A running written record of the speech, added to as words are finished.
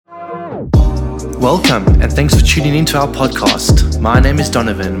Welcome, and thanks for tuning into our podcast. My name is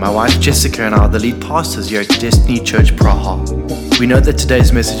Donovan. My wife Jessica and I are the lead pastors here at Destiny Church Praha. We know that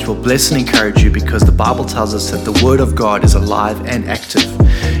today's message will bless and encourage you because the Bible tells us that the Word of God is alive and active.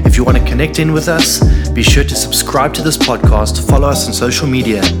 If you want to connect in with us, be sure to subscribe to this podcast, follow us on social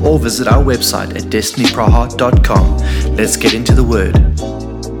media, or visit our website at destinypraha.com. Let's get into the Word.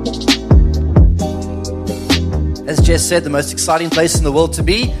 As Jess said, the most exciting place in the world to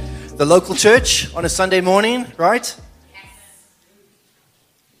be. The local church on a Sunday morning, right?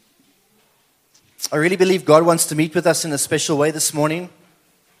 I really believe God wants to meet with us in a special way this morning.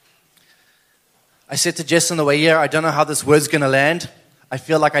 I said to Jess on the way here, I don't know how this word's going to land. I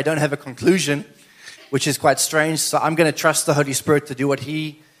feel like I don't have a conclusion, which is quite strange. So I'm going to trust the Holy Spirit to do what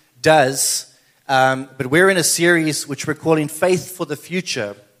He does. But we're in a series which we're calling Faith for the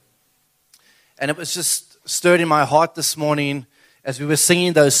Future. And it was just stirred in my heart this morning as we were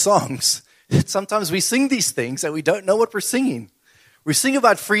singing those songs. Sometimes we sing these things and we don't know what we're singing. We sing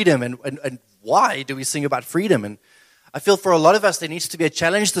about freedom, and why do we sing about freedom? And I feel for a lot of us there needs to be a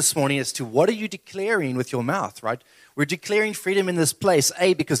challenge this morning as to what are you declaring with your mouth, right? We're declaring freedom in this place,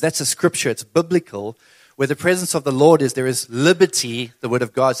 because that's a scripture, it's biblical. Where the presence of the Lord is, there is liberty. The Word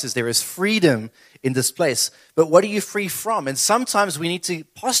of God says there is freedom in this place. But what are you free from? And sometimes we need to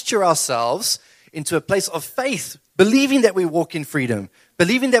posture ourselves into a place of faith, believing that we walk in freedom,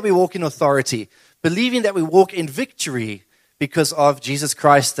 believing that we walk in authority, believing that we walk in victory because of Jesus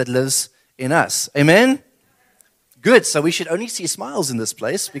Christ that lives in us. Amen? Good. So we should only see smiles in this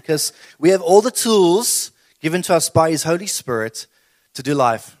place because we have all the tools given to us by His Holy Spirit to do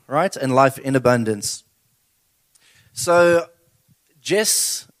life, right? And life in abundance. So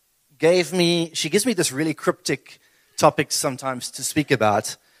Jess gives me this really cryptic topic sometimes to speak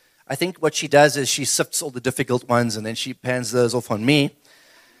about. I think what she does is she sifts all the difficult ones and then she pans those off on me.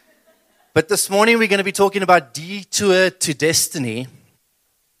 But this morning we're going to be talking about detour to destiny.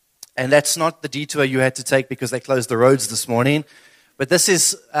 And that's not the detour you had to take because they closed the roads this morning. But this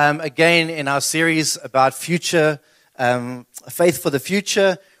is, again, in our series about future, faith for the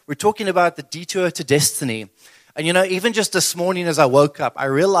future. We're talking about the detour to destiny. And you know, even just this morning as I woke up, I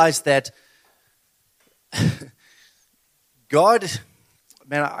realized that God...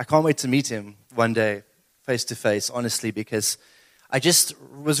 Man, I can't wait to meet Him one day, face to face, honestly, because I just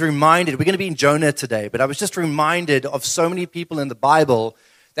was reminded, we're going to be in Jonah today, but I was just reminded of so many people in the Bible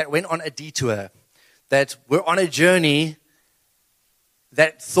that went on a detour, that were on a journey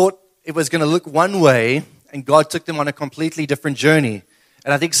that thought it was going to look one way, and God took them on a completely different journey.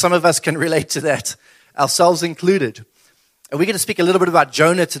 And I think some of us can relate to that, ourselves included. And we're going to speak a little bit about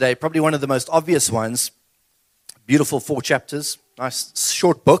Jonah today, probably one of the most obvious ones. Beautiful 4 chapters. Nice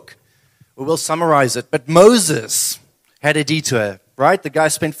short book. We will summarize it. But Moses had a detour, right? The guy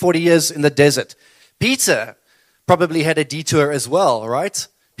spent 40 years in the desert. Peter probably had a detour as well, right?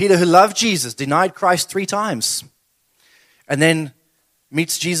 Peter, who loved Jesus, denied Christ 3 times. And then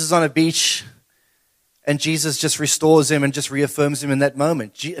meets Jesus on a beach, and Jesus just restores him and just reaffirms him in that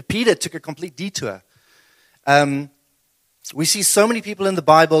moment. Peter took a complete detour. We see so many people in the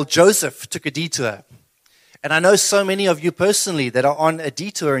Bible. Joseph took a detour. And I know so many of you personally that are on a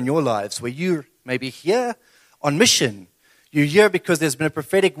detour in your lives where you're maybe here on mission. You're here because there's been a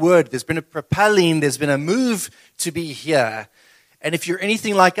prophetic word, there's been a propelling, there's been a move to be here. And if you're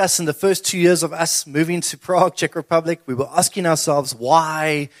anything like us in the first 2 years of us moving to Prague, Czech Republic, we were asking ourselves,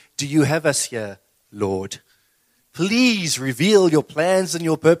 why do you have us here, Lord? Please reveal your plans and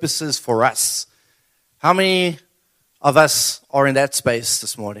your purposes for us. How many of us are in that space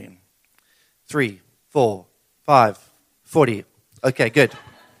this morning? 3, 4, 5, 40. Okay, good.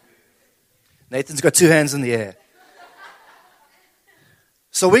 Nathan's got 2 hands in the air.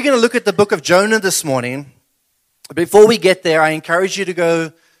 So we're going to look at the book of Jonah this morning. Before we get there, I encourage you to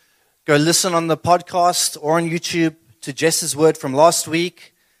go listen on the podcast or on YouTube to Jess's word from last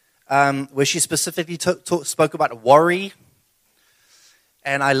week, where she specifically spoke about worry.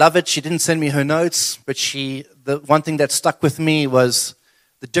 And I love it. She didn't send me her notes, but the one thing that stuck with me was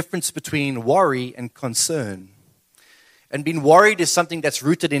the difference between worry and concern. And being worried is something that's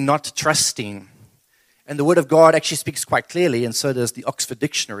rooted in not trusting. And the Word of God actually speaks quite clearly, and so does the Oxford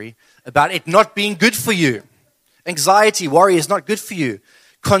Dictionary, about it not being good for you. Anxiety, worry is not good for you.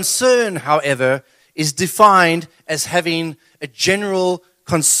 Concern, however, is defined as having a general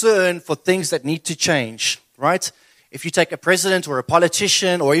concern for things that need to change, right? If you take a president or a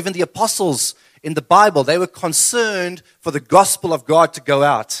politician or even the apostles in the Bible, they were concerned for the gospel of God to go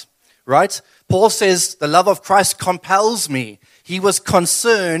out, right? Paul says, the love of Christ compels me. He was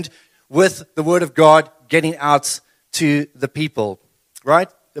concerned with the word of God getting out to the people, right?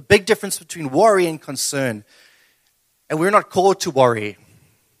 the big difference between worry and concern. And we're not called to worry,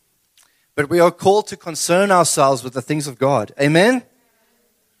 but we are called to concern ourselves with the things of God. Amen?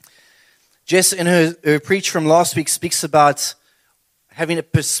 Jess, in her preach from last week, speaks about having a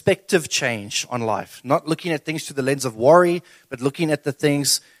perspective change on life, not looking at things through the lens of worry, but looking at the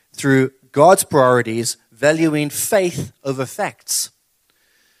things through God's priorities, valuing faith over facts.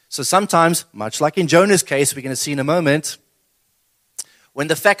 So sometimes, much like in Jonah's case, we're going to see in a moment, when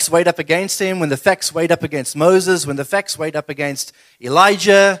the facts weighed up against him, when the facts weighed up against Moses, when the facts weighed up against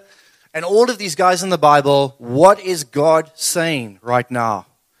Elijah, and all of these guys in the Bible, what is God saying right now?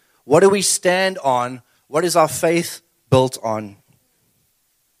 What do we stand on? What is our faith built on?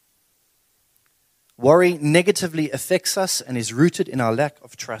 Worry negatively affects us and is rooted in our lack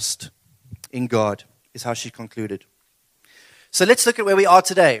of trust in God, is how she concluded. So let's look at where we are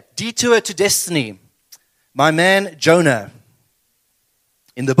today. Detour to destiny. My man Jonah.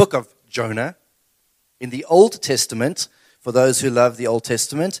 In the book of Jonah, in the Old Testament, for those who love the Old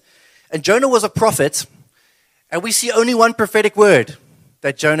Testament. And Jonah was a prophet, and we see only one prophetic word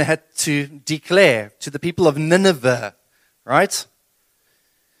that Jonah had to declare to the people of Nineveh, right?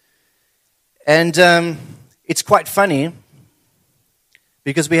 And it's quite funny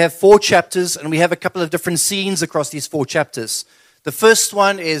because we have 4 chapters and we have a couple of different scenes across these 4 chapters. The first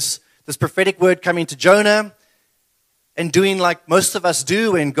one is this prophetic word coming to Jonah and doing like most of us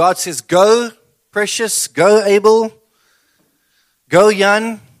do when God says, go, Precious, go, Abel, go,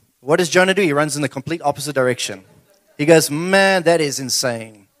 Jan. What does Jonah do? He runs in the complete opposite direction. He goes, man, that is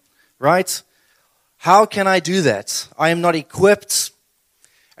insane, right? How can I do that? I am not equipped.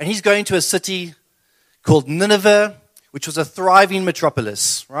 And he's going to a city called Nineveh, which was a thriving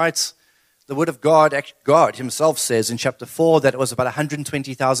metropolis, right? The word of God, God himself says in chapter 4 that it was about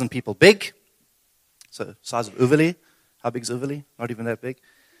 120,000 people big. So size of Uvalde. How big is Uvalde? Not even that big.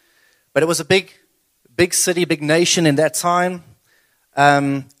 But it was a big city, big nation in that time.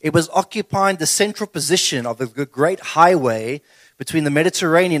 It was occupying the central position of a great highway between the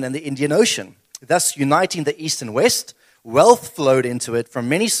Mediterranean and the Indian Ocean, thus uniting the East and West. Wealth flowed into it from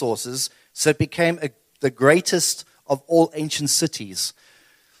many sources, so it became the greatest of all ancient cities.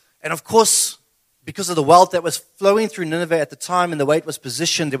 And of course, because of the wealth that was flowing through Nineveh at the time and the way it was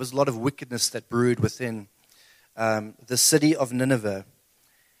positioned, there was a lot of wickedness that brewed within the city of Nineveh.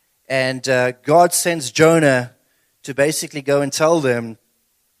 And God sends Jonah to basically go and tell them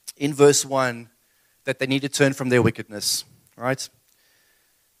in verse 1 that they need to turn from their wickedness, right?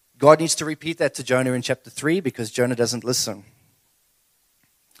 God needs to repeat that to Jonah in chapter 3 because Jonah doesn't listen.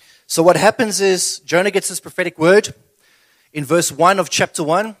 So what happens is Jonah gets this prophetic word in verse 1 of chapter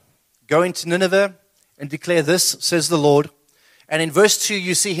 1, go into Nineveh and declare this, says the Lord. And in verse 2,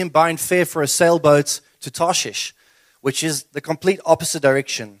 you see him buying fare for a sailboat to Tarshish, which is the complete opposite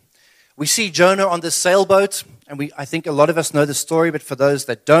direction. We see Jonah on this sailboat, and I think a lot of us know the story, but for those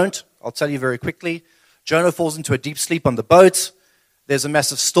that don't, I'll tell you very quickly. Jonah falls into a deep sleep on the boat. There's a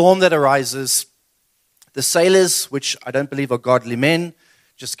massive storm that arises. The sailors, which I don't believe are godly men,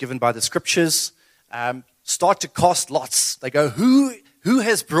 just given by the scriptures, start to cast lots. They go, who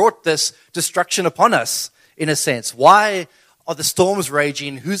has brought this destruction upon us, in a sense? Why are the storms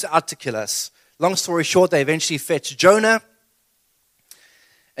raging? Who's out to kill us? Long story short, they eventually fetch Jonah.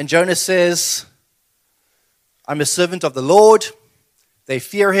 And Jonah says, I'm a servant of the Lord. They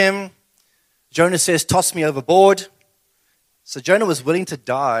fear him. Jonah says, toss me overboard. So Jonah was willing to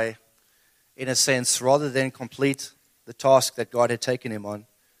die, in a sense, rather than complete the task that God had taken him on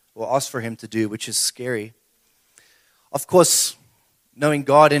or asked for him to do, which is scary. Of course, knowing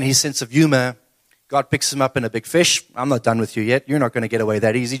God and his sense of humor, God picks him up in a big fish. I'm not done with you yet. You're not going to get away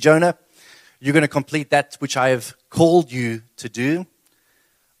that easy, Jonah. You're going to complete that which I have called you to do.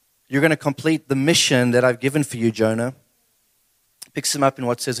 You're going to complete the mission that I've given for you, Jonah. Picks him up in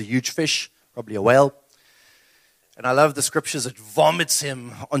what says a huge fish, probably a whale. And I love the scriptures. It vomits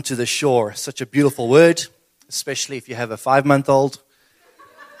him onto the shore. Such a beautiful word, especially if you have a 5-month-old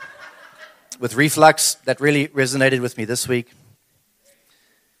with reflux. That really resonated with me this week.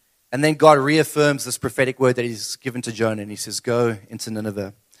 And then God reaffirms this prophetic word that he's given to Jonah. And he says, go into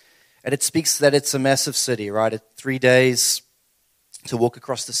Nineveh. And it speaks that it's a massive city, right? 3 days to walk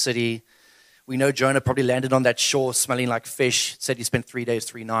across the city. We know Jonah probably landed on that shore smelling like fish. Said he spent 3 days,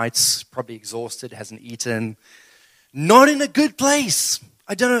 3 nights, probably exhausted, hasn't eaten. Not in a good place.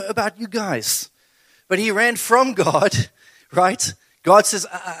 I don't know about you guys. But he ran from God, right? God says,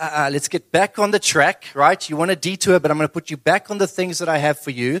 let's get back on the track, right? You want a detour, but I'm going to put you back on the things that I have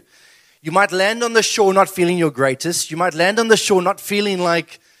for you. You might land on the shore not feeling your greatest. You might land on the shore not feeling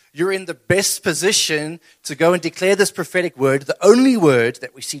like You're in the best position to go and declare this prophetic word, the only word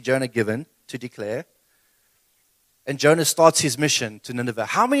that we see Jonah given to declare. And Jonah starts his mission to Nineveh.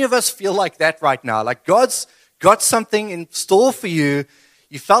 How many of us feel like that right now? Like God's got something in store for you.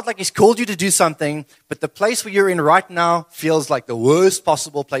 You felt like He's called you to do something, but the place where you're in right now feels like the worst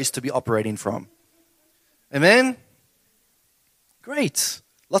possible place to be operating from. Amen? Great.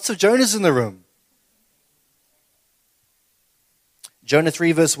 Lots of Jonahs in the room. Jonah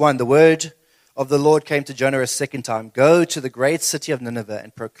 3 verse 1, the word of the Lord came to Jonah a second time. Go to the great city of Nineveh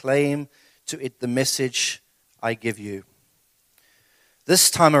and proclaim to it the message I give you. This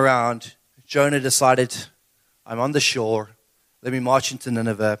time around, Jonah decided, I'm on the shore. Let me march into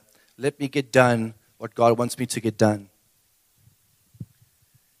Nineveh. Let me get done what God wants me to get done.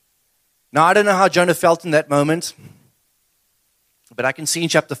 Now, I don't know how Jonah felt in that moment, but I can see in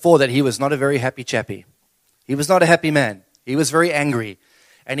chapter 4 that he was not a very happy chappy. He was not a happy man. He was very angry,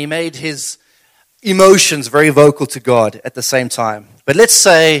 and he made his emotions very vocal to God at the same time. But let's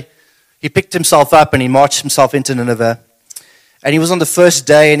say he picked himself up and he marched himself into Nineveh, and he was on the first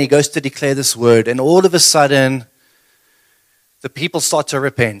day and he goes to declare this word, and all of a sudden the people start to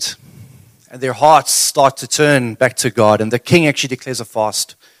repent and their hearts start to turn back to God, and the king actually declares a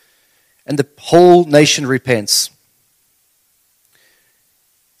fast and the whole nation repents.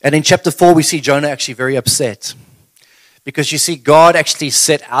 And in chapter 4 we see Jonah actually very upset, because you see God actually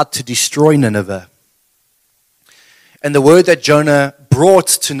set out to destroy Nineveh. And the word that Jonah brought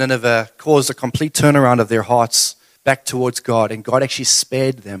to Nineveh caused a complete turnaround of their hearts back towards God, and God actually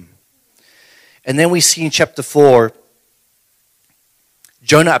spared them. And then we see in chapter 4,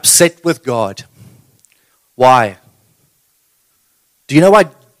 Jonah upset with God. Why? Do you know why?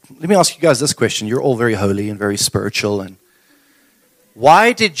 Let me ask you guys this question. You're all very holy and very spiritual. And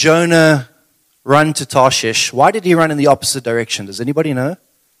why did Jonah run to Tarshish? Why did he run in the opposite direction? Does anybody know?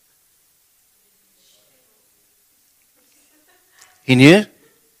 He knew?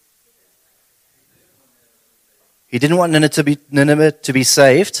 He didn't want Nineveh to be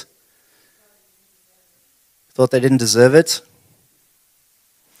saved. Thought they didn't deserve it.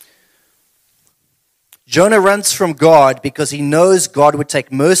 Jonah runs from God because he knows God would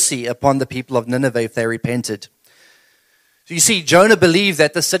take mercy upon the people of Nineveh if they repented. So you see, Jonah believed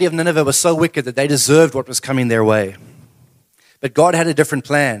that the city of Nineveh was so wicked that they deserved what was coming their way. But God had a different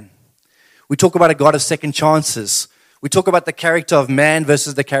plan. We talk about a God of second chances. We talk about the character of man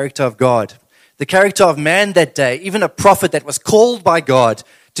versus the character of God. The character of man that day, even a prophet that was called by God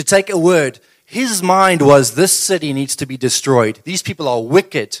to take a word, his mind was, this city needs to be destroyed. These people are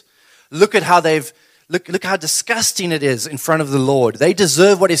wicked. Look at how Look how disgusting it is in front of the Lord. They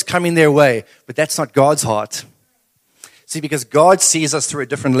deserve what is coming their way, but that's not God's heart. See, because God sees us through a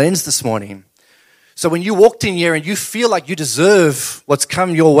different lens this morning. So when you walked in here and you feel like you deserve what's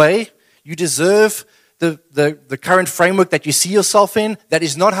come your way, you deserve the current framework that you see yourself in, that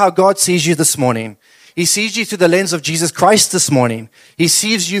is not how God sees you this morning. He sees you through the lens of Jesus Christ this morning. He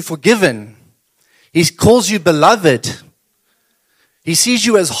sees you forgiven. He calls you beloved. He sees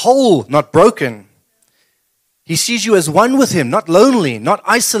you as whole, not broken. He sees you as one with Him, not lonely, not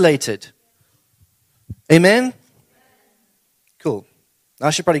isolated. Amen? Cool. Now I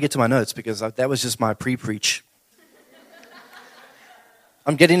should probably get to my notes because that was just my pre-preach.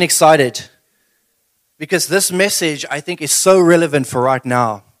 I'm getting excited because this message, I think, is so relevant for right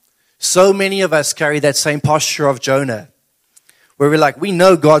now. So many of us carry that same posture of Jonah, where we're like, we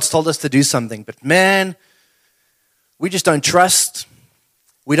know God's told us to do something, but man, we just don't trust.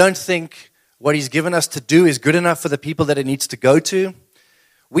 We don't think what He's given us to do is good enough for the people that it needs to go to.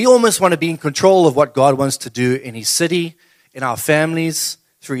 We almost want to be in control of what God wants to do in His city, in our families,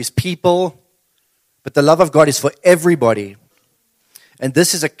 through His people. But the love of God is for everybody. And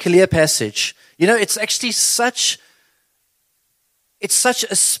this is a clear passage. You know, it's actually such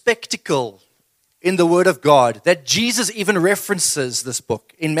a spectacle in the Word of God that Jesus even references this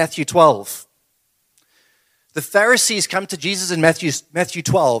book in Matthew 12. The Pharisees come to Jesus in Matthew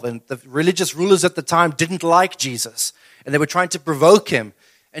 12, and the religious rulers at the time didn't like Jesus, and they were trying to provoke Him.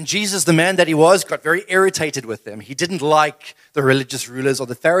 And Jesus, the man that He was, got very irritated with them. He didn't like the religious rulers or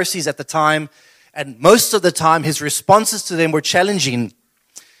the Pharisees at the time, and most of the time His responses to them were challenging.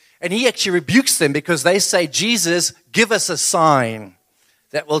 And He actually rebukes them because they say, Jesus, give us a sign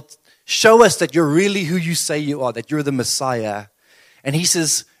that will show us that you're really who you say you are, that you're the Messiah. And He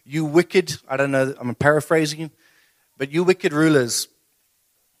says, you wicked, I don't know, I'm paraphrasing, but you wicked rulers,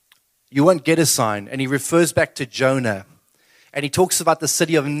 you won't get a sign. And He refers back to Jonah. And He talks about the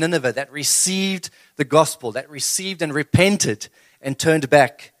city of Nineveh that received the gospel, that received and repented and turned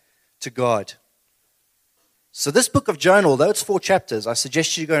back to God. So this book of Jonah, although it's 4 chapters, I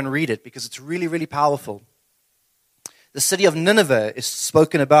suggest you go and read it because it's really, really powerful. The city of Nineveh is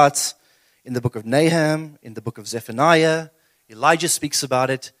spoken about in the book of Nahum, in the book of Zephaniah. Elijah speaks about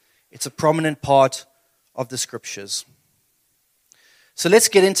it. It's a prominent part of the scriptures. So let's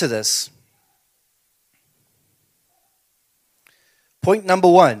get into this. Point number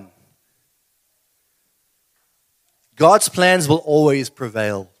 1. God's plans will always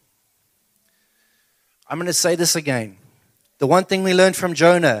prevail. I'm going to say this again. The one thing we learned from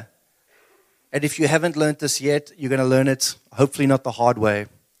Jonah, and if you haven't learned this yet, you're going to learn it, hopefully not the hard way.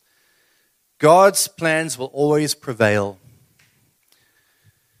 God's plans will always prevail.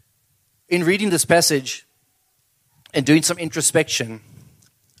 In reading this passage and doing some introspection,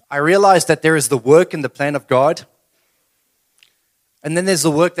 I realized that there is the work and the plan of God, and then there's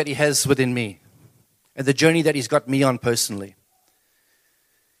the work that He has within me, and the journey that He's got me on personally.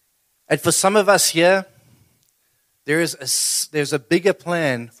 And for some of us here, there's a bigger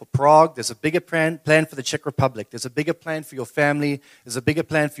plan for Prague. There's a bigger plan for the Czech Republic. There's a bigger plan for your family. There's a bigger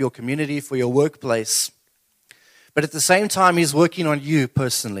plan for your community, for your workplace. But at the same time, He's working on you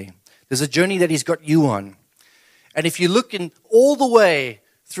personally. There's a journey that He's got you on. And if you look in all the way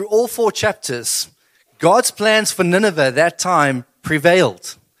through all 4 chapters, God's plans for Nineveh that time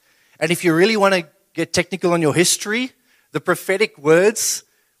prevailed. And if you really want to get technical on your history, the prophetic words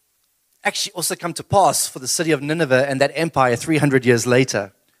actually also come to pass for the city of Nineveh and that empire 300 years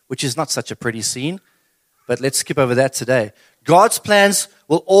later, which is not such a pretty scene, but let's skip over that today. God's plans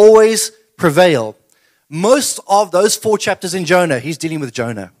will always prevail. Most of those 4 chapters in Jonah, He's dealing with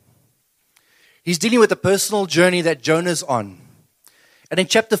Jonah. He's dealing with the personal journey that Jonah's on. And in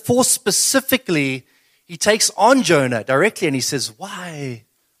chapter 4 specifically, He takes on Jonah directly and He says, "Why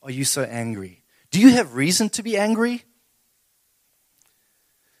are you so angry? Do you have reason to be angry?"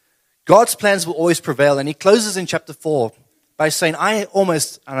 God's plans will always prevail. And He closes in chapter 4 by saying, I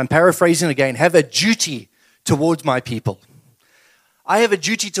almost, and I'm paraphrasing again, have a duty towards my people. I have a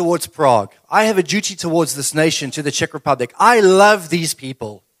duty towards Prague. I have a duty towards this nation, to the Czech Republic. I love these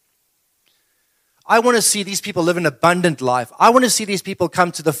people. I want to see these people live an abundant life. I want to see these people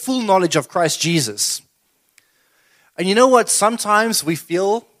come to the full knowledge of Christ Jesus. And you know what? Sometimes we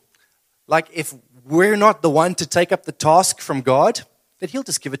feel like if we're not the one to take up the task from God, that He'll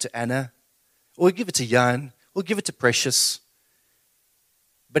just give it to Anna, or He'll give it to Jan, or give it to Precious.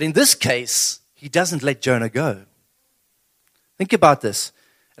 But in this case, He doesn't let Jonah go. Think about this.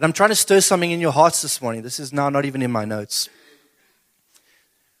 And I'm trying to stir something in your hearts this morning. This is now not even in my notes.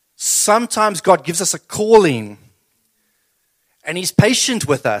 Sometimes God gives us a calling, and He's patient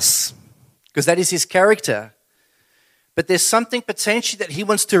with us, because that is His character. But there's something potentially that He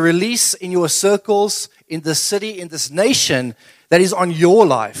wants to release in your circles, in this city, in this nation, that is on your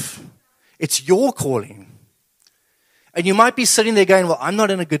life. It's your calling. And you might be sitting there going, well, I'm not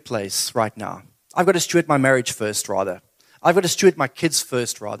in a good place right now. I've got to steward my marriage first, rather. I've got to steward my kids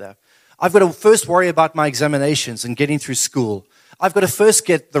first, rather. I've got to first worry about my examinations and getting through school. I've got to first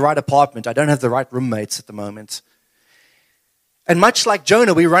get the right apartment. I don't have the right roommates at the moment. And much like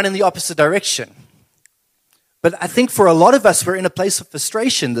Jonah, we run in the opposite direction. But I think for a lot of us, we're in a place of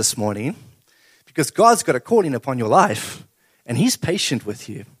frustration this morning because God's got a calling upon your life and He's patient with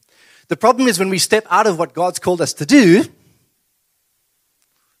you. The problem is when we step out of what God's called us to do,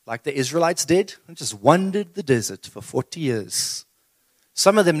 like the Israelites did, and just wandered the desert for 40 years.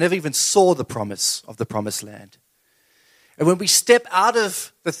 Some of them never even saw the promise of the promised land. And when we step out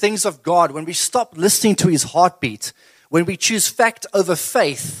of the things of God, when we stop listening to His heartbeat, when we choose fact over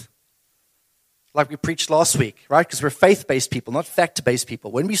faith, like we preached last week, right? Because we're faith-based people, not fact-based people.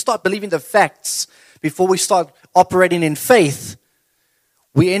 When we start believing the facts before we start operating in faith,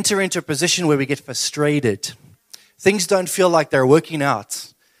 we enter into a position where we get frustrated. Things don't feel like they're working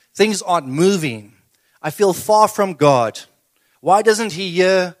out. Things aren't moving. I feel far from God. Why doesn't He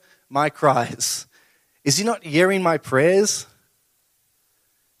hear my cries? Is He not hearing my prayers?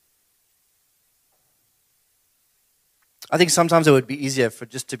 I think sometimes it would be easier for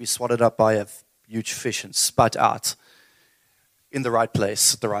just to be swatted up by a huge fish and spat out in the right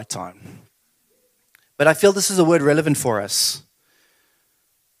place at the right time. But I feel this is a word relevant for us.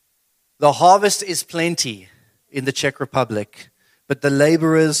 The harvest is plenty in the Czech Republic, but the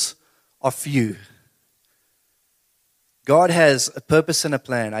laborers are few. God has a purpose and a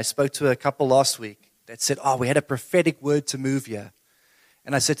plan. I spoke to a couple last week that said, we had a prophetic word to move here.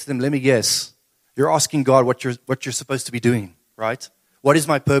 And I said to them, let me guess. You're asking God what you're supposed to be doing, right? What is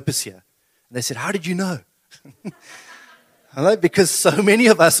my purpose here? And they said, how did you know? Hello? Because so many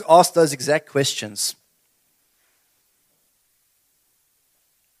of us ask those exact questions.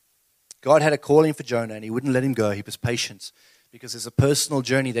 God had a calling for Jonah, and he wouldn't let him go. He was patient because there's a personal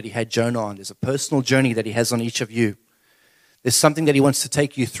journey that he had Jonah on. There's a personal journey that he has on each of you. There's something that he wants to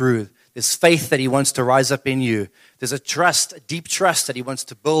take you through. There's faith that he wants to rise up in you. There's a trust, a deep trust that he wants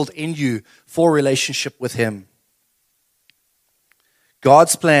to build in you for relationship with him.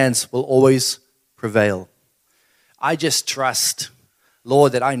 God's plans will always prevail. I just trust,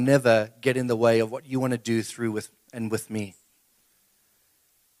 Lord, that I never get in the way of what you want to do through with me.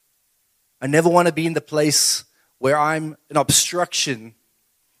 I never want to be in the place where I'm an obstruction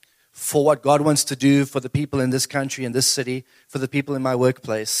for what God wants to do for the people in this country, in this city, for the people in my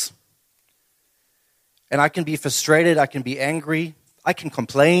workplace. And I can be frustrated, I can be angry, I can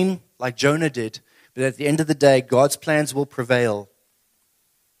complain like Jonah did, but at the end of the day, God's plans will prevail.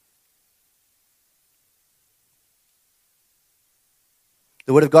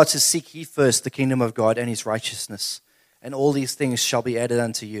 The Word of God says, seek ye first the kingdom of God and his righteousness, and all these things shall be added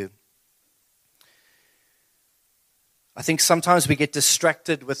unto you. I think sometimes we get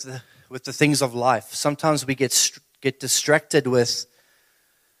distracted with the things of life. Sometimes we get distracted with,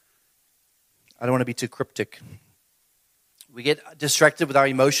 I don't want to be too cryptic. We get distracted with our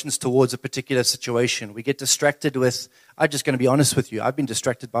emotions towards a particular situation. We get distracted with, I'm just going to be honest with you, I've been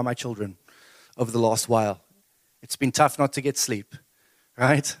distracted by my children over the last while. It's been tough not to get sleep,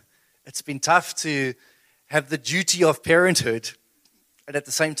 right? It's been tough to have the duty of parenthood and at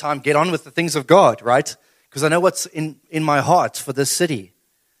the same time get on with the things of God, right? Because I know what's in my heart for this city.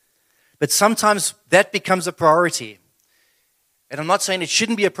 But sometimes that becomes a priority. And I'm not saying it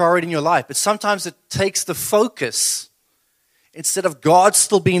shouldn't be a priority in your life, but sometimes it takes the focus instead of God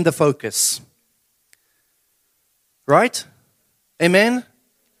still being the focus. Right? Amen?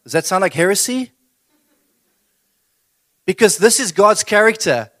 Does that sound like heresy? Because this is God's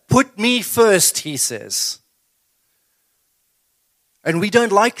character. Put me first, he says. And we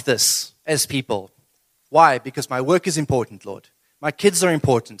don't like this as people. Why? Because my work is important, Lord. My kids are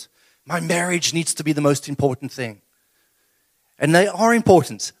important. My marriage needs to be the most important thing. And they are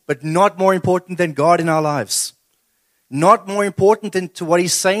important, but not more important than God in our lives. Not more important than to what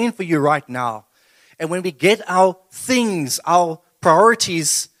he's saying for you right now. And when we get our things, our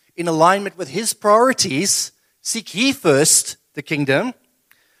priorities in alignment with his priorities, seek ye first the kingdom,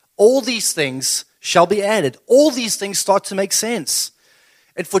 all these things shall be added. All these things start to make sense.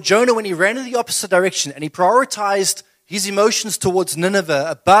 And for Jonah, when he ran in the opposite direction and he prioritized his emotions towards Nineveh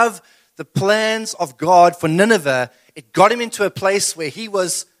above the plans of God for Nineveh, it got him into a place where he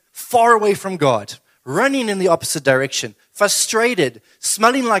was far away from God, running in the opposite direction, frustrated,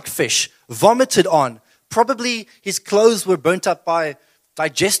 smelling like fish, vomited on. Probably his clothes were burnt up by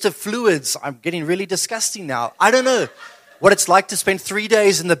digestive fluids. I'm getting really disgusting now. I don't know what it's like to spend 3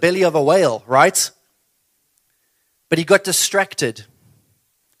 days in the belly of a whale, right? But he got distracted.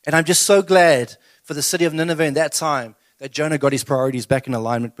 And I'm just so glad for the city of Nineveh in that time that Jonah got his priorities back in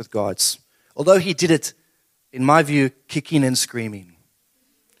alignment with God's. Although he did it, in my view, kicking and screaming.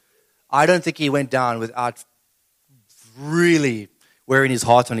 I don't think he went down without really wearing his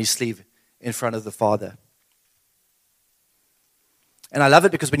heart on his sleeve in front of the Father. And I love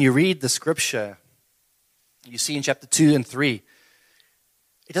it because when you read the scripture, you see in chapter 2 and 3,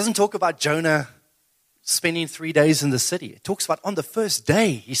 it doesn't talk about Jonah spending 3 days in the city. It talks about on the first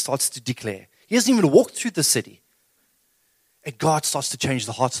day he starts to declare. He hasn't even walked through the city. And God starts to change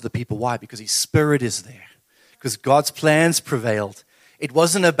the hearts of the people. Why? Because his spirit is there. Because God's plans prevailed. It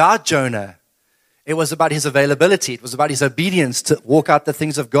wasn't about Jonah. It was about his availability. It was about his obedience to walk out the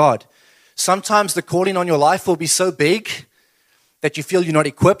things of God. Sometimes the calling on your life will be so big that you feel you're not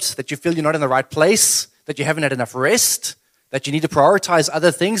equipped, that you feel you're not in the right place, that you haven't had enough rest, that you need to prioritize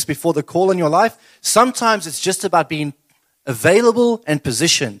other things before the call on your life. Sometimes it's just about being available and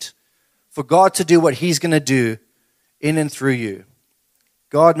positioned for God to do what he's going to do in and through you.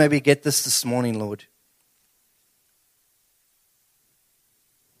 God, maybe get this morning, Lord.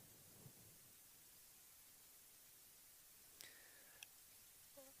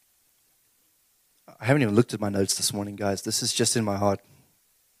 I haven't even looked at my notes this morning, guys. This is just in my heart.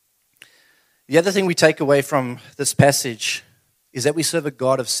 The other thing we take away from this passage is that we serve a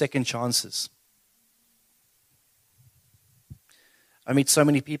God of second chances. I meet so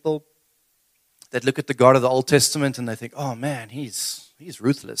many people that look at the God of the Old Testament and they think, oh man, he's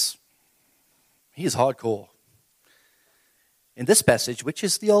ruthless. He's hardcore. In this passage, which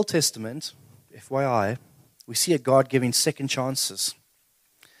is the Old Testament, FYI, we see a God giving second chances.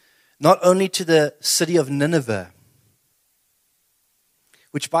 Not only to the city of Nineveh,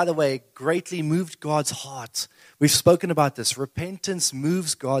 which, by the way, greatly moved God's heart. We've spoken about this. Repentance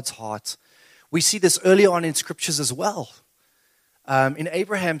moves God's heart. We see this earlier on in scriptures as well. In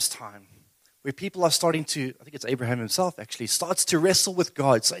Abraham's time, where people are starting to, I think it's Abraham himself actually, starts to wrestle with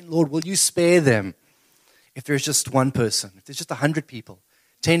God, saying, Lord, will you spare them if there's just one person, if there's just 100 people,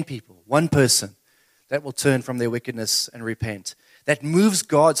 10 people, one person that will turn from their wickedness and repent. That moves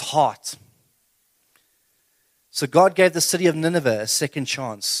God's heart. So God gave the city of Nineveh a second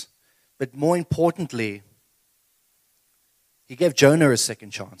chance. But more importantly, He gave Jonah a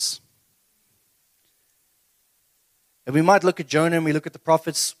second chance. And we might look at Jonah and we look at the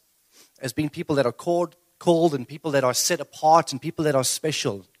prophets as being people that are called and people that are set apart and people that are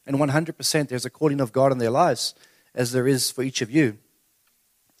special. And 100% there's a calling of God in their lives, as there is for each of you.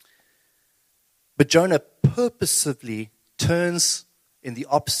 But Jonah purposefully turns in the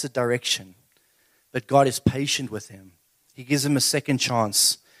opposite direction. But God is patient with him. He gives him a second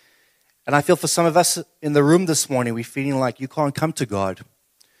chance. And I feel for some of us in the room this morning, we're feeling like you can't come to God.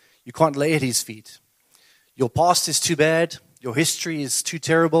 You can't lay at His feet. Your past is too bad. Your history is too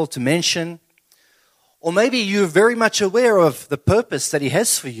terrible to mention. Or maybe you're very much aware of the purpose that He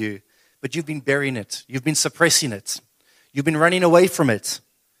has for you, but you've been burying it. You've been suppressing it. You've been running away from it.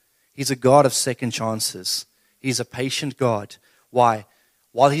 He's a God of second chances. He's a patient God. Why?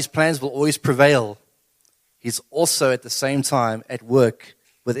 While His plans will always prevail, He's also at the same time at work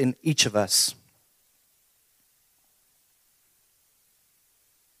within each of us.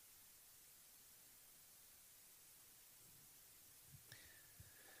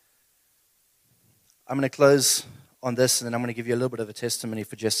 I'm going to close on this, and then I'm going to give you a little bit of a testimony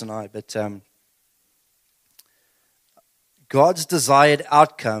for Jess and I. But God's desired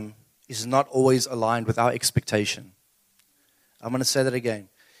outcome is not always aligned with our expectation. I'm going to say that again.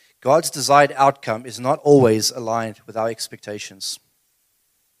 God's desired outcome is not always aligned with our expectations.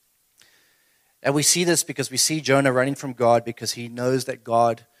 And we see this because we see Jonah running from God because he knows that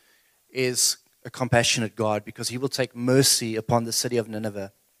God is a compassionate God, because He will take mercy upon the city of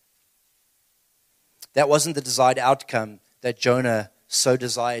Nineveh. That wasn't the desired outcome that Jonah so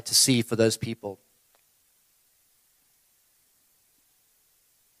desired to see for those people.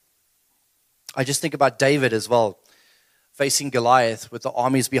 I just think about David as well, facing Goliath with the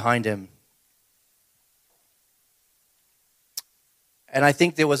armies behind him. And I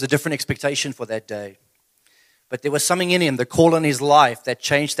think there was a different expectation for that day. But there was something in him, the call on his life, that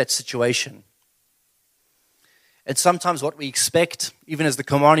changed that situation. And sometimes what we expect, even as the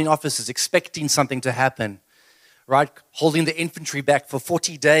commanding officer is expecting something to happen, right? Holding the infantry back for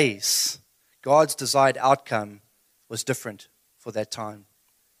 40 days. God's desired outcome was different for that time.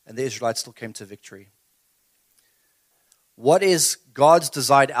 And the Israelites still came to victory. What is God's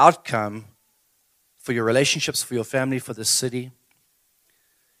desired outcome for your relationships, for your family, for the city?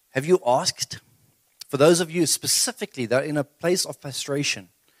 Have you asked? For those of you specifically that are in a place of frustration,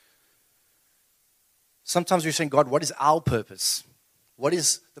 sometimes we're saying, God, what is our purpose? What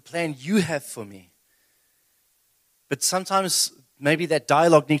is the plan you have for me? But sometimes maybe that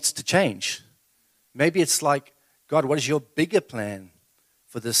dialogue needs to change. Maybe it's like, God, what is your bigger plan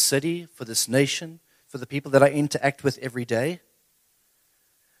for this city, for this nation, for the people that I interact with every day?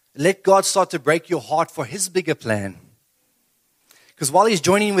 Let God start to break your heart for His bigger plan. Because while He's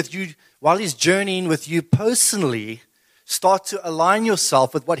journeying with you personally, start to align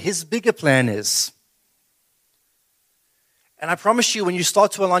yourself with what His bigger plan is. And I promise you, when you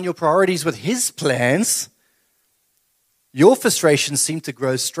start to align your priorities with His plans, your frustrations seem to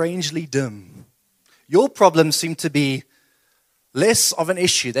grow strangely dim. Your problems seem to be less of an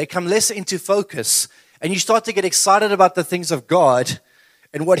issue. They come less into focus. And you start to get excited about the things of God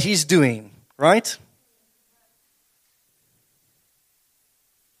and what He's doing, right?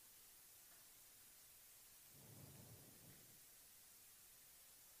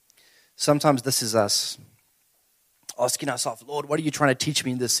 Sometimes this is us asking ourselves, Lord, what are you trying to teach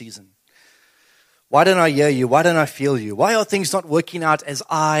me in this season? Why don't I hear you? Why don't I feel you? Why are things not working out as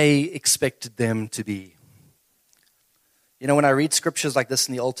I expected them to be? You know, when I read scriptures like this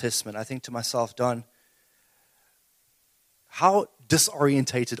in the Old Testament, I think to myself, Don, how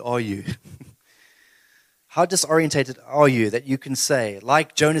disorientated are you? How disorientated are you that you can say,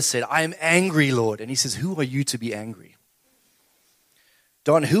 like Jonah said, I am angry, Lord. And He says, who are you to be angry?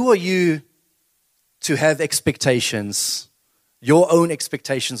 Don, who are you to have expectations, your own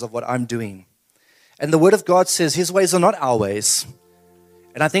expectations of what I'm doing? And the Word of God says His ways are not our ways.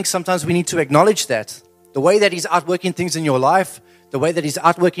 And I think sometimes we need to acknowledge that. The way that He's outworking things in your life, the way that He's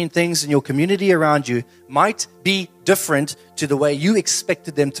outworking things in your community around you might be different to the way you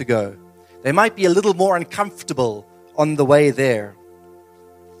expected them to go. They might be a little more uncomfortable on the way there.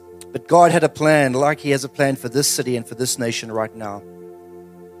 But God had a plan, like He has a plan for this city and for this nation right now.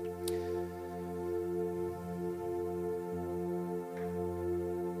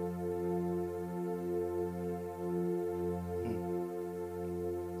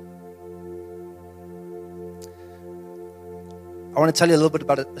 I want to tell you a little bit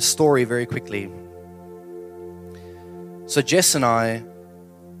about a story very quickly. So Jess and I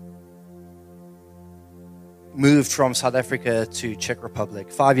moved from South Africa to Czech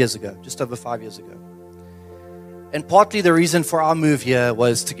Republic 5 years ago, just over 5 years ago. And partly the reason for our move here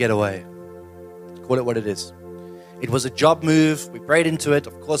was to get away. Call it what it is. It was a job move. We prayed into it.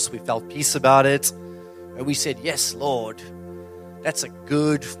 Of course, we felt peace about it. And we said, yes, Lord, that's a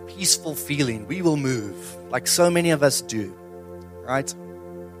good, peaceful feeling. We will move, like so many of us do, right?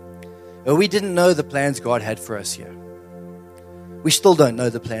 But we didn't know the plans God had for us here. We still don't know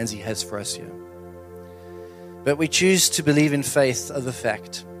the plans He has for us here. But we choose to believe in faith over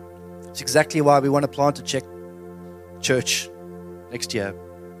fact. It's exactly why we want to plant a Czech church next year.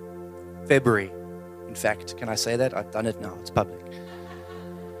 February, in fact. Can I say that? I've done it now. It's public.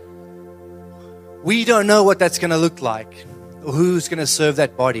 We don't know what that's going to look like, or who's going to serve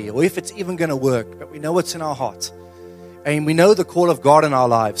that body, or if it's even going to work, but we know what's in our heart. And we know the call of God in our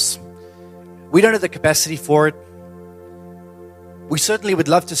lives. We don't have the capacity for it. We certainly would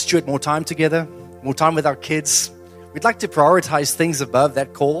love to steward more time together, more time with our kids. We'd like to prioritize things above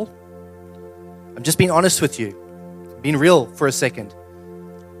that call. I'm just being honest with you, being real for a second.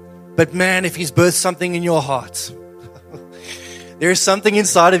 But man, if He's birthed something in your heart, there is something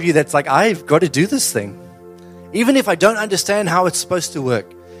inside of you that's like, I've got to do this thing. Even if I don't understand how it's supposed to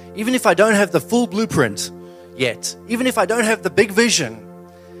work, even if I don't have the full blueprint yet, even if I don't have the big vision.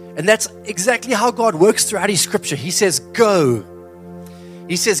 And that's exactly how God works throughout His scripture. He says, go.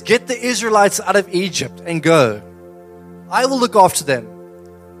 He says, get the Israelites out of Egypt and go. I will look after them.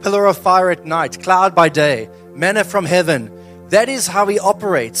 Pillar of fire at night, cloud by day, manna from heaven. That is how He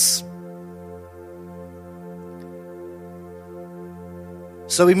operates.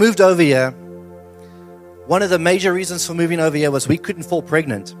 So we moved over here. One of the major reasons for moving over here was we couldn't fall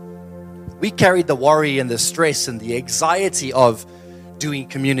pregnant. We carried the worry and the stress and the anxiety of doing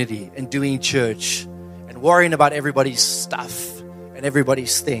community and doing church and worrying about everybody's stuff and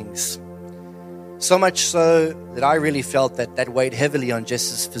everybody's things. So much so that I really felt that weighed heavily on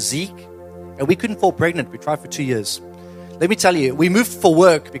Jess's physique, and we couldn't fall pregnant. We tried for 2 years. Let me tell you, we moved for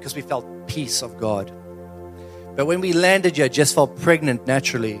work because we felt peace of God. But when we landed here, Jess felt pregnant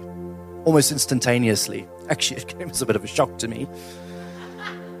naturally, almost instantaneously. Actually, it came as a bit of a shock to me.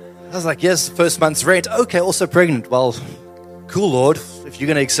 I was like, yes, first month's rent. Okay, also pregnant. Well, cool, Lord. If you're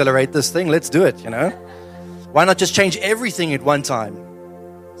going to accelerate this thing, let's do it, you know. Why not just change everything at one time?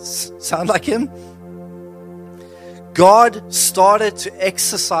 Sound like Him? God started to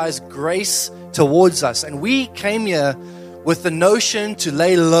exercise grace towards us. And we came here with the notion to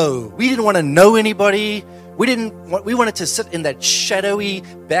lay low. We didn't want to know anybody. We wanted to sit in that shadowy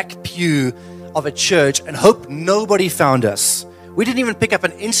back pew of a church and hope nobody found us. We didn't even pick up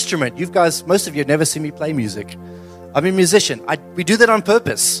an instrument. You guys, most of you have never seen me play music. I'm a musician. We do that on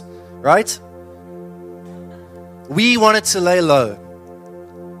purpose, right? We wanted to lay low.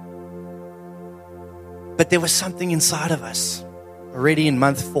 But there was something inside of us already in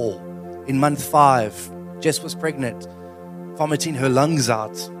month 4. In month 5, Jess was pregnant, vomiting her lungs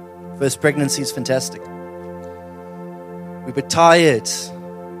out. First pregnancy is fantastic. We were tired.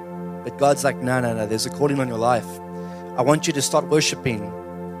 But God's like, no, there's a calling on your life. I want you to start worshiping.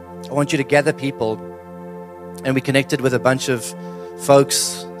 I want you to gather people. And we connected with a bunch of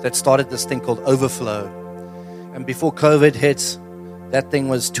folks that started this thing called Overflow. And before COVID hit, that thing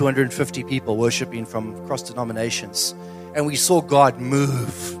was 250 people worshiping from across denominations. And we saw God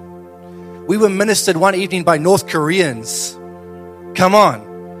move. We were ministered one evening by North Koreans. Come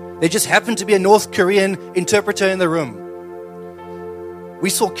on. There just happened to be a North Korean interpreter in the room. We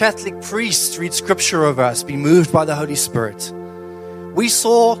saw Catholic priests read scripture over us, be moved by the Holy Spirit. We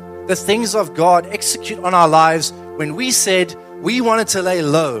saw the things of God execute on our lives when we said we wanted to lay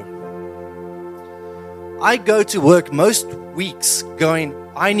low. I go to work most weeks going,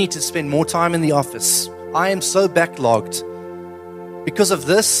 I need to spend more time in the office. I am so backlogged. Because of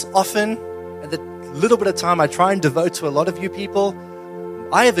this, often, and the little bit of time I try and devote to a lot of you people,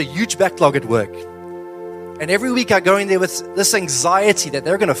 I have a huge backlog at work. And every week I go in there with this anxiety that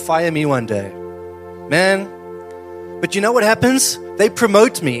they're going to fire me one day. Man, but you know what happens? They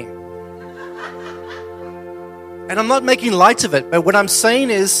promote me. And I'm not making light of it, but what I'm saying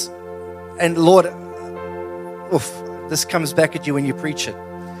is, and Lord, this comes back at you when you preach it.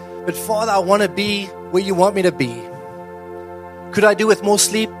 But Father, I want to be where you want me to be. Could I do with more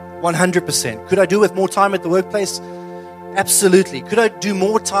sleep? 100%. Could I do with more time at the workplace? Absolutely. Could I do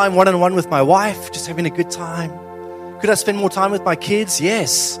more time one-on-one with my wife, just having a good time? Could I spend more time with my kids?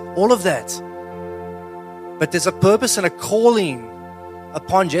 Yes, all of that. But there's a purpose and a calling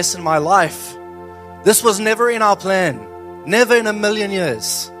upon Jess in my life. This was never in our plan. Never in a million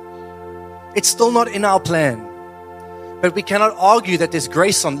years. It's still not in our plan. But we cannot argue that there's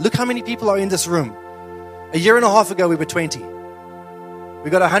grace on. Look how many people are in this room. A year and a half ago, we were 20. We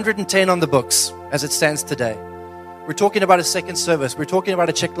got 110 on the books as it stands today. We're talking about a second service. We're talking about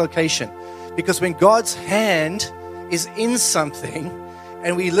a check location. Because when God's hand is in something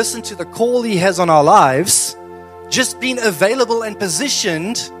and we listen to the call He has on our lives, just being available and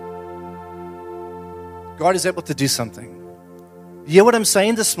positioned, God is able to do something. You hear what I'm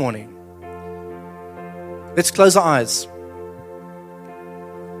saying this morning? Let's close our eyes.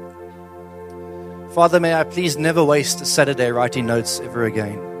 Father, may I please never waste a Saturday writing notes ever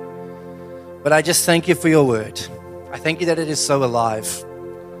again. But I just thank You for Your word. I thank You that it is so alive.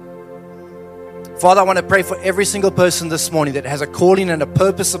 Father, I want to pray for every single person this morning that has a calling and a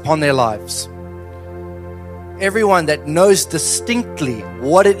purpose upon their lives. Everyone that knows distinctly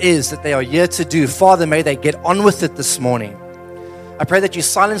what it is that they are here to do. Father, may they get on with it this morning. I pray that You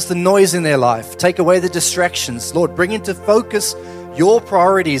silence the noise in their life. Take away the distractions. Lord, bring into focus Your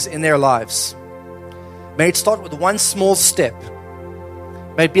priorities in their lives. May it start with one small step.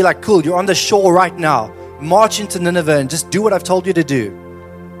 May it be like, cool, you're on the shore right now. March into Nineveh and just do what I've told you to do.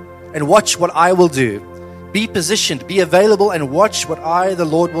 And watch what I will do. Be positioned, be available, and watch what I, the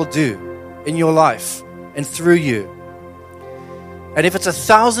Lord, will do in your life and through you. And if it's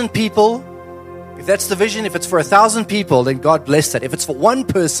 1,000 people, if that's the vision, if it's for 1,000 people, then God bless that. If it's for one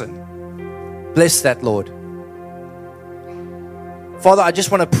person, bless that, Lord. Father, I just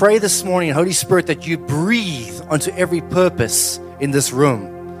want to pray this morning, Holy Spirit, that You breathe onto every purpose in this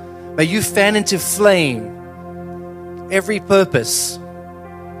room. May You fan into flame every purpose,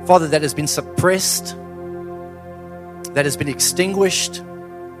 Father, that has been suppressed, that has been extinguished,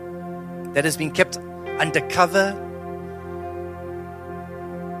 that has been kept undercover,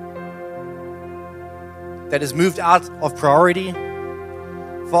 that has moved out of priority.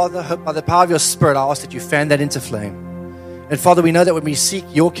 Father, by the power of Your Spirit, I ask that You fan that into flame. And Father, we know that when we seek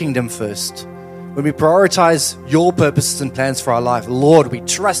Your kingdom first, when we prioritize Your purposes and plans for our life, Lord, we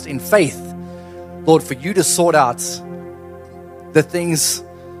trust in faith, Lord, for You to sort out the things,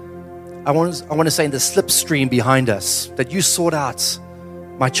 I want to say in the slipstream behind us, that You sort out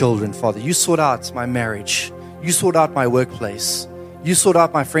my children, Father. You sort out my marriage. You sort out my workplace. You sort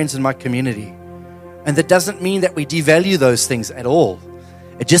out my friends in my community. And that doesn't mean that we devalue those things at all.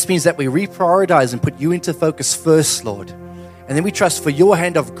 It just means that we reprioritize and put You into focus first, Lord. And then we trust for Your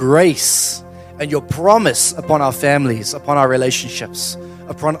hand of grace and Your promise upon our families, upon our relationships,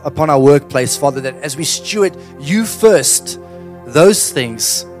 upon our workplace, Father, that as we steward You first, those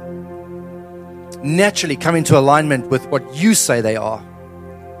things naturally come into alignment with what You say they are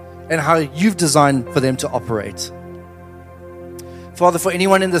and how You've designed for them to operate. Father, for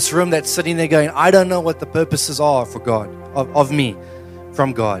anyone in this room that's sitting there going, I don't know what the purposes are for God, of me,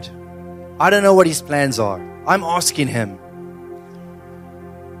 from God. I don't know what His plans are. I'm asking Him.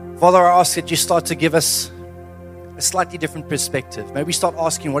 Father, I ask that You start to give us a slightly different perspective. Maybe start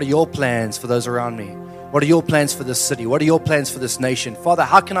asking, what are Your plans for those around me? What are Your plans for this city? What are Your plans for this nation? Father,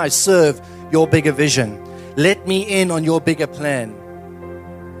 how can I serve Your bigger vision? Let me in on Your bigger plan.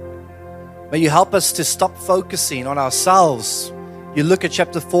 May You help us to stop focusing on ourselves. You look at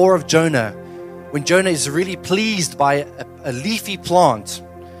chapter 4 of Jonah, when Jonah is really pleased by a leafy plant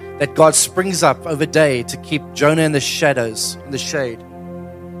that God springs up over day to keep Jonah in the shadows, in the shade,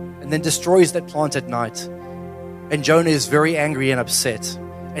 and then destroys that plant at night. And Jonah is very angry and upset.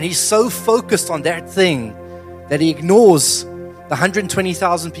 And he's so focused on that thing that he ignores the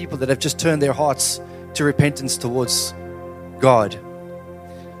 120,000 people that have just turned their hearts to repentance towards God.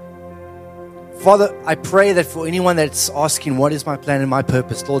 Father, I pray that for anyone that's asking, what is my plan and my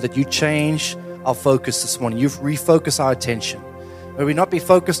purpose, Lord, that You change our focus this morning. You refocus our attention. May we not be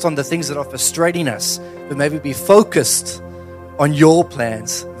focused on the things that are frustrating us, but maybe be focused on Your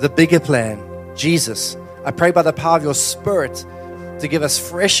plans, the bigger plan, Jesus. I pray by the power of Your Spirit to give us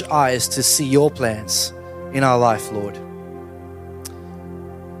fresh eyes to see Your plans in our life, Lord.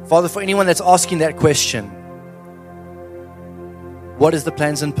 Father, for anyone that's asking that question, what is the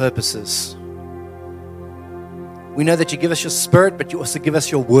plans and purposes? We know that You give us Your Spirit, but You also give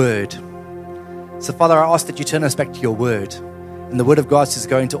us Your Word. So, Father, I ask that You turn us back to Your Word. And the Word of God says,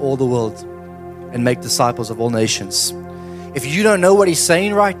 go into all the world and make disciples of all nations. If you don't know what He's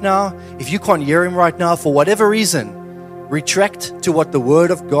saying right now, if you can't hear Him right now, for whatever reason, retract to what the Word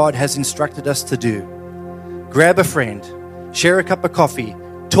of God has instructed us to do. Grab a friend, share a cup of coffee,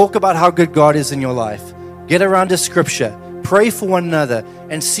 talk about how good God is in your life, get around to Scripture, pray for one another,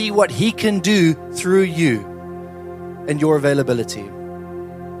 and see what He can do through you and your availability.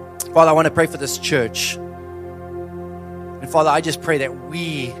 Father, I want to pray for this church. And Father, I just pray that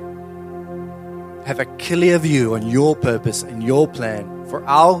we have a clear view on your purpose and your plan for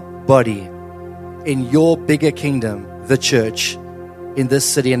our body in your bigger kingdom, the church, in this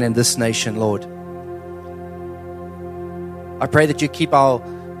city and in this nation, Lord. I pray that you keep our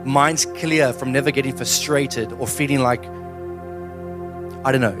minds clear from never getting frustrated or feeling like,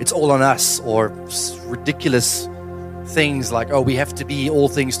 I don't know, it's all on us, or ridiculous things like, oh, we have to be all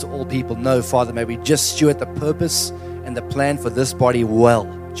things to all people. No, Father, may we just steward the purpose and the plan for this body well,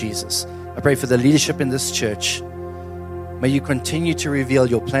 Jesus. I pray for the leadership in this church. May you continue to reveal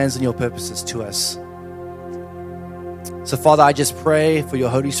your plans and your purposes to us. So, Father, I just pray for your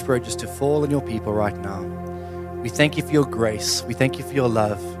Holy Spirit just to fall on your people right now. We thank you for your grace. We thank you for your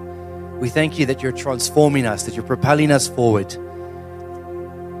love. We thank you that you're transforming us, that you're propelling us forward.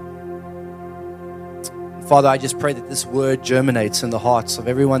 Father, I just pray that this word germinates in the hearts of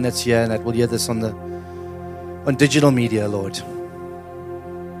everyone that's here and that will hear this on digital media, Lord.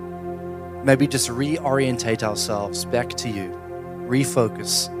 Maybe just reorientate ourselves back to you,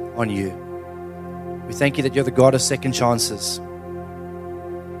 refocus on you. We thank you that you're the God of second chances.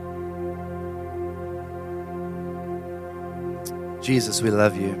 Jesus, we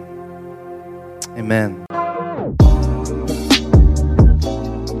love you. Amen.